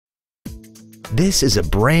This is a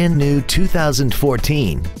brand new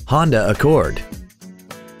 2014 Honda Accord.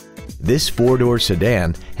 This four-door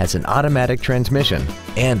sedan has an automatic transmission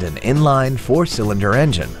and an inline four-cylinder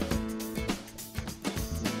engine.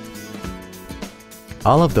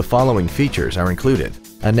 All of the following features are included: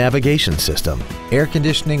 a navigation system, air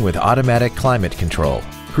conditioning with automatic climate control,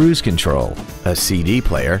 cruise control, a CD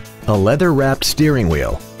player, a leather-wrapped steering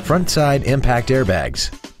wheel, front side impact airbags,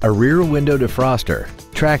 a rear window defroster,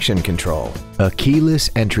 traction control, a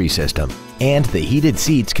keyless entry system, and the heated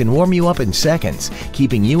seats can warm you up in seconds,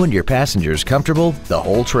 keeping you and your passengers comfortable the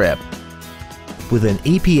whole trip. With an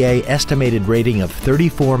EPA estimated rating of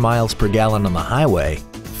 34 miles per gallon on the highway,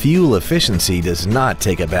 fuel efficiency does not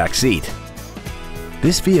take a back seat.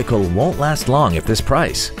 This vehicle won't last long at this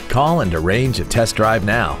price. Call and arrange a test drive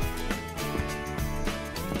now.